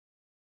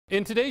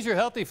In today's Your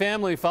Healthy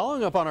Family,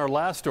 following up on our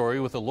last story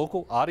with a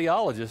local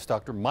audiologist,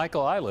 Dr.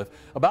 Michael Iliff,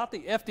 about the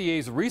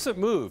FDA's recent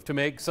move to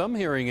make some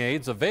hearing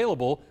aids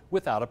available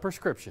without a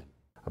prescription.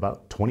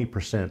 About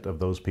 20% of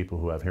those people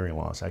who have hearing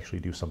loss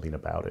actually do something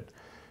about it.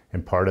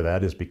 And part of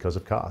that is because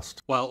of cost.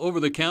 While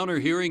over-the-counter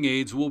hearing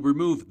aids will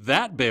remove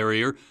that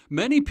barrier,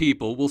 many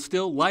people will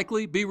still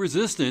likely be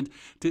resistant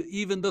to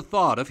even the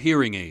thought of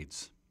hearing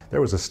aids.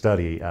 There was a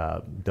study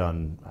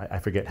done, I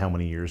forget how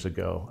many years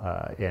ago,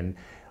 and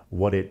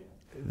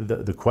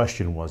the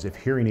question was, if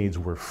hearing aids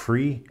were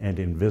free and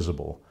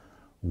invisible,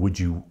 would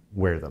you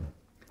wear them?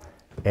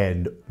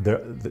 And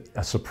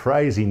a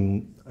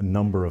surprising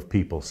number of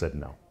people said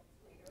no,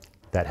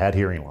 that had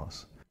hearing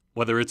loss.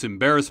 Whether it's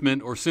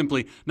embarrassment or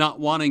simply not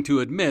wanting to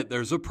admit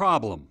there's a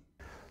problem.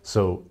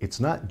 So it's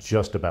not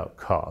just about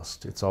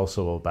cost, it's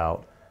also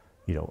about,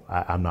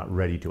 I'm not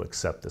ready to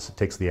accept this. It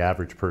takes the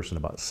average person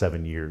about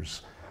 7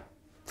 years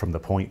from the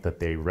point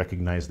that they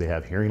recognize they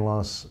have hearing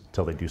loss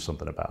till they do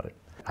something about it.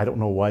 I don't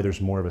know why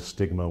there's more of a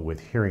stigma with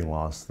hearing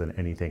loss than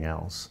anything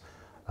else.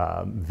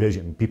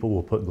 Vision, people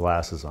will put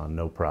glasses on,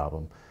 no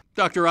problem.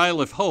 Dr.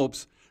 Iliff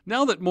hopes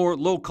now that more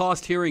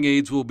low-cost hearing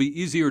aids will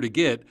be easier to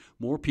get,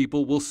 more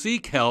people will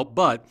seek help,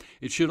 but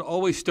it should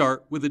always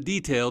start with a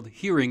detailed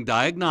hearing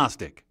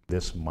diagnostic.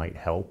 This might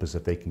help, is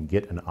if they can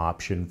get an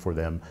option for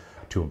them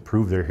to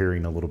improve their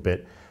hearing a little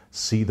bit,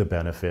 see the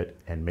benefit,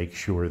 and make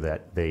sure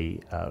that they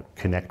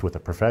connect with a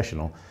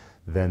professional.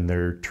 Then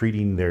they're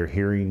treating their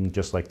hearing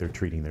just like they're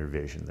treating their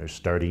vision. They're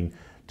starting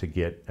to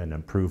get an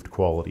improved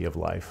quality of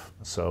life.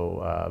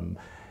 So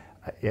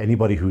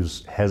anybody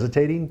who's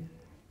hesitating,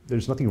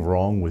 there's nothing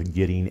wrong with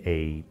getting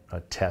a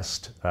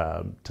test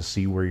to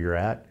see where you're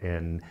at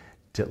and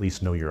to at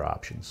least know your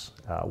options.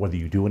 Whether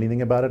you do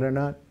anything about it or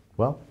not,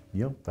 well,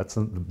 that's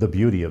the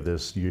beauty of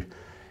this.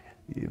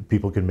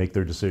 People can make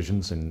their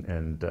decisions,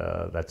 and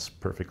that's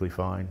perfectly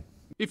fine.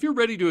 If you're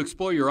ready to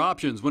explore your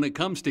options when it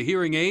comes to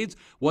hearing aids,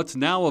 what's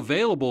now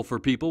available for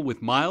people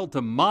with mild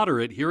to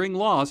moderate hearing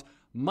loss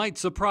might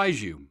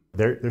surprise you.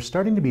 There's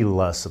starting to be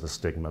less of a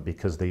stigma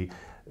because the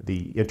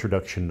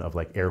introduction of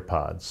like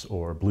AirPods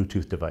or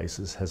Bluetooth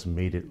devices has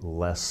made it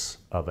less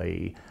of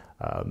a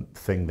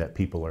thing that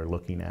people are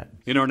looking at.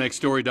 In our next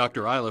story,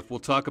 Dr. Iliff will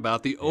talk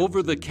about the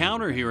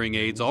over-the-counter hearing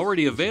aids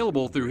already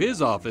available through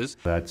his office.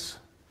 That's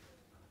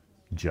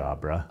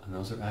Jabra. And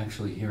those are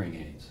actually hearing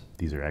aids.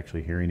 These are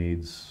actually hearing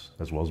aids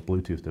as well as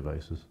Bluetooth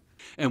devices.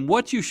 And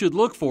what you should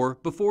look for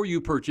before you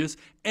purchase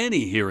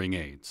any hearing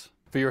aids.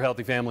 For Your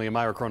Healthy Family, I'm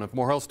Ira Cronin. For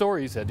more health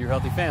stories, head to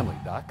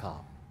yourhealthyfamily.com.